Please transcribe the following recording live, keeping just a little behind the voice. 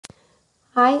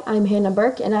Hi, I'm Hannah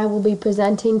Burke, and I will be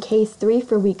presenting Case 3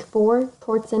 for Week 4,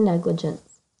 Torts and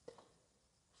Negligence.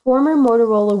 Former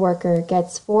Motorola worker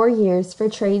gets 4 years for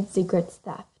trade secrets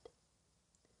theft.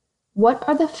 What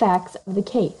are the facts of the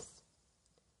case?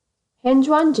 Han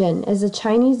Jin is a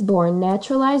Chinese-born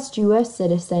naturalized U.S.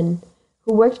 citizen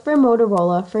who worked for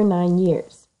Motorola for 9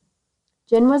 years.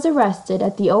 Jin was arrested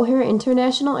at the O'Hare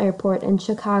International Airport in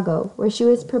Chicago, where she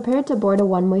was prepared to board a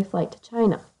one-way flight to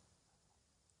China.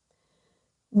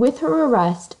 With her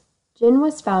arrest, Jin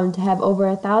was found to have over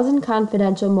 1,000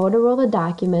 confidential Motorola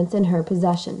documents in her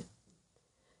possession.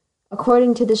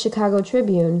 According to the Chicago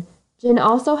Tribune, Jin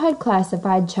also had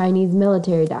classified Chinese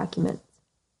military documents.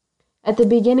 At the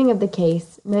beginning of the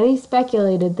case, many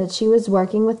speculated that she was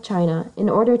working with China in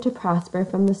order to prosper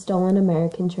from the stolen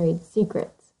American trade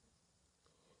secrets.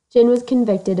 Jin was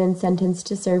convicted and sentenced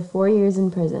to serve 4 years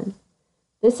in prison.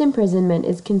 This imprisonment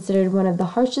is considered one of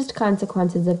the harshest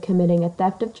consequences of committing a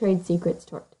theft of trade secrets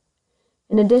tort.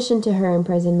 In addition to her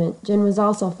imprisonment, Jin was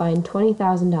also fined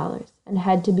 $20,000 and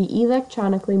had to be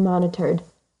electronically monitored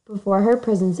before her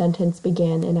prison sentence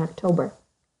began in October.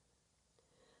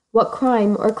 What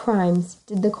crime or crimes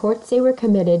did the court say were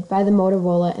committed by the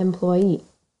Motorola employee?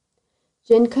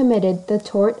 Jin committed the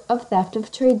tort of theft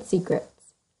of trade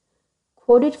secrets.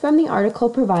 Quoted from the article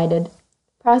provided,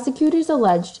 prosecutors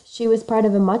alleged she was part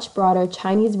of a much broader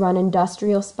Chinese-run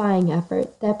industrial spying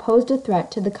effort that posed a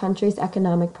threat to the country's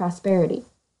economic prosperity.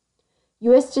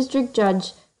 U.S. District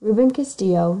Judge Ruben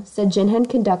Castillo said Jin had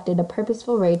conducted a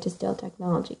purposeful raid to steal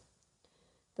technology.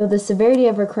 Though the severity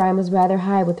of her crime was rather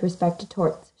high with respect to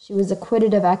torts, she was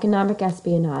acquitted of economic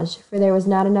espionage, for there was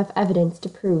not enough evidence to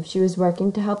prove she was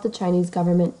working to help the Chinese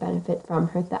government benefit from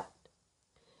her theft.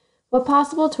 What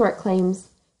possible tort claims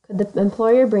could the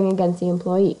employer bring against the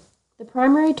employee? The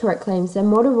primary tort claims that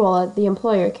Motorola, the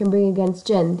employer, can bring against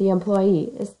Jin, the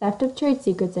employee, is theft of trade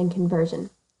secrets and conversion.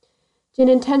 Jin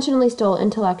intentionally stole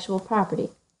intellectual property.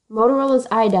 Motorola's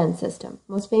IDEN system,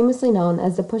 most famously known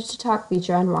as the push-to-talk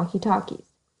feature on walkie-talkies.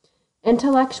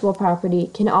 Intellectual property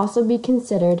can also be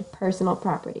considered personal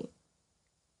property.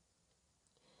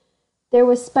 There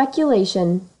was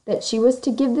speculation that she was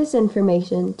to give this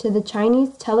information to the Chinese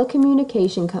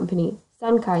telecommunication company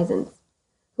Negligence,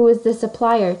 who is the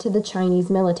supplier to the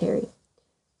Chinese military.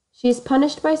 She is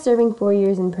punished by serving 4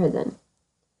 years in prison.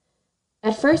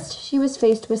 At first, she was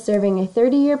faced with serving a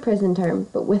 30-year prison term,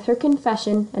 but with her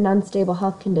confession and unstable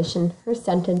health condition, her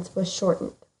sentence was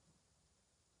shortened.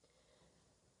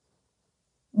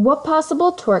 What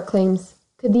possible tort claims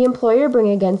could the employer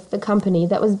bring against the company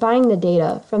that was buying the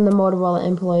data from the Motorola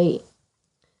employee?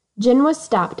 Jin was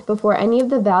stopped before any of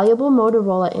the valuable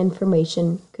Motorola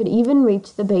information could even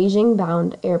reach the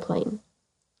Beijing-bound airplane.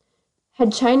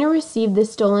 Had China received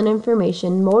this stolen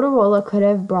information, Motorola could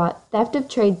have brought theft of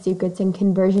trade secrets and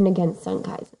conversion against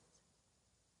Negligence.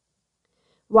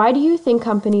 Why do you think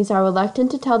companies are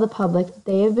reluctant to tell the public that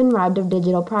they have been robbed of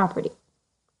digital property?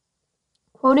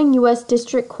 Quoting U.S.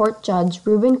 District Court Judge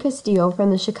Ruben Castillo from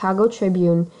the Chicago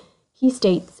Tribune, he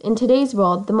states, "In today's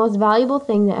world, the most valuable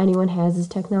thing that anyone has is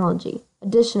technology."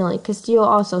 Additionally, Castillo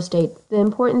also states, "The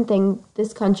important thing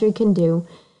this country can do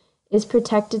is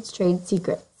protect its trade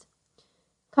secrets."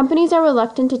 Companies are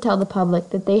reluctant to tell the public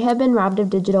that they have been robbed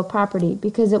of digital property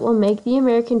because it will make the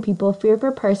American people fear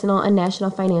for personal and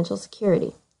national financial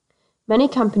security. Many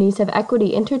companies have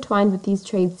equity intertwined with these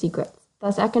trade secrets.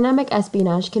 Thus, economic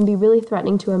espionage can be really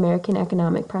threatening to American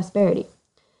economic prosperity.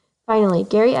 Finally,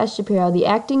 Gary S. Shapiro, the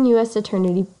acting U.S.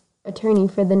 attorney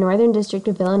for the Northern District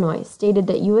of Illinois, stated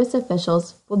that U.S.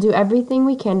 officials will do everything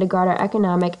we can to guard our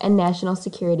economic and national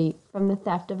security from the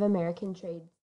theft of American trade.